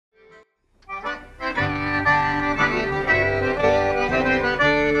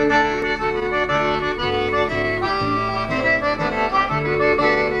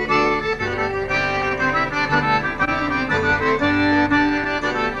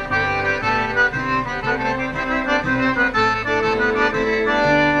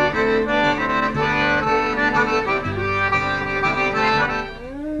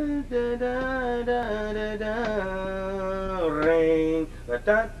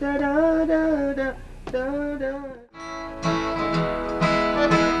da da da da da da da.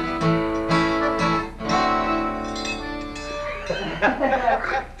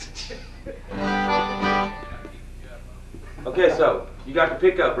 Okay, so you got the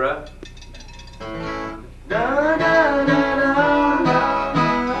pickup, bruh. Da, da, da, da, da.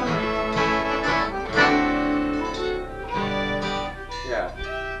 Yeah.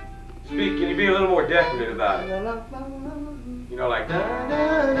 Speak. Can you be a little more definite about it? You know, like da,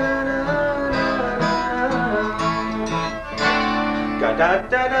 da, da, da, da, da,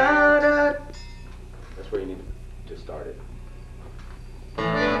 da, da, da. That's where you need to start it.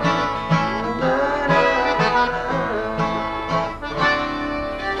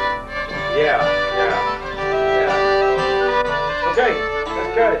 Yeah. Okay,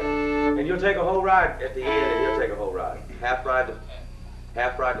 let's cut it. And you'll take a whole ride at the end, and he'll take a whole ride. Half ride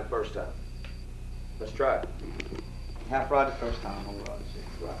the first time. Let's try it. Half ride the first time, whole ride.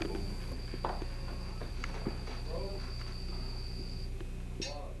 Right.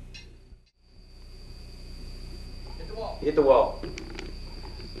 Hit the wall. Hit the wall.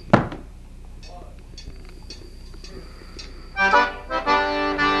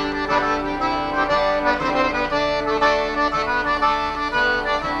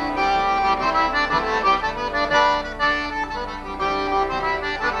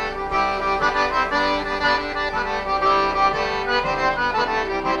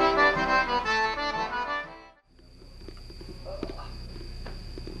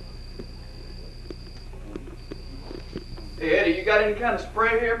 Hey Eddie, you got any kind of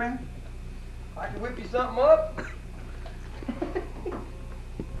spray here, man? I can whip you something up.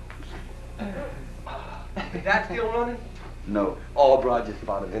 Is that still running? No. Oh, bro, I just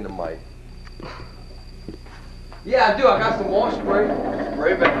found it in the mic. Yeah, I do. I got some wash spray.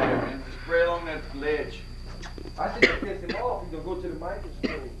 Spray back there, man. Spray along that ledge. I think I piss him off. He's gonna go to the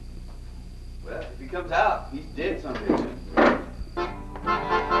microscope. Well, if he comes out, he's dead someday, man.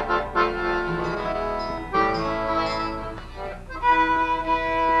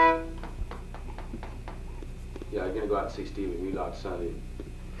 Yeah, I'm gonna go out and see Steve and Relot Sunday.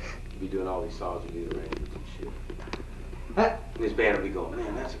 He'll be doing all these songs and lead arrangements and shit. And his band will be going,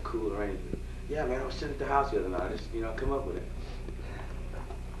 man, that's a cool arrangement. Yeah, man, I was sitting at the house the other night. I just, come up with it.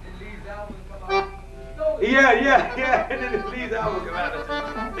 Lee's album come out. Yeah. And then Lee's album come out and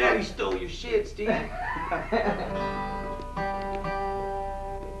said, man, he stole your shit, Steve.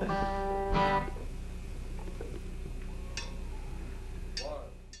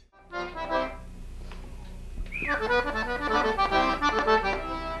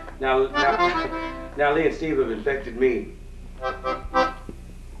 Now Lee and Steve have infected me.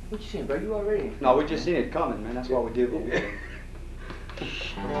 What you saying, bro? You already? No, we just seen it coming, man. That's why we do what we do.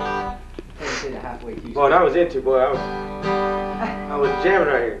 Halfway through. Boy, I was into, boy, I was jamming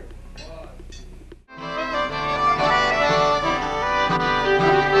right here.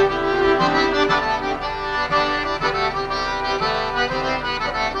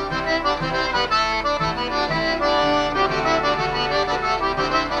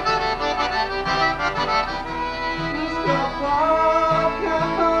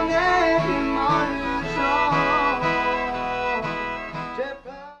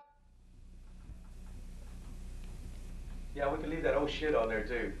 Yeah, we can leave that old shit on there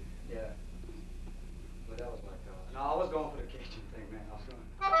too. Yeah. But that was my call. No, I was going for the Cajun.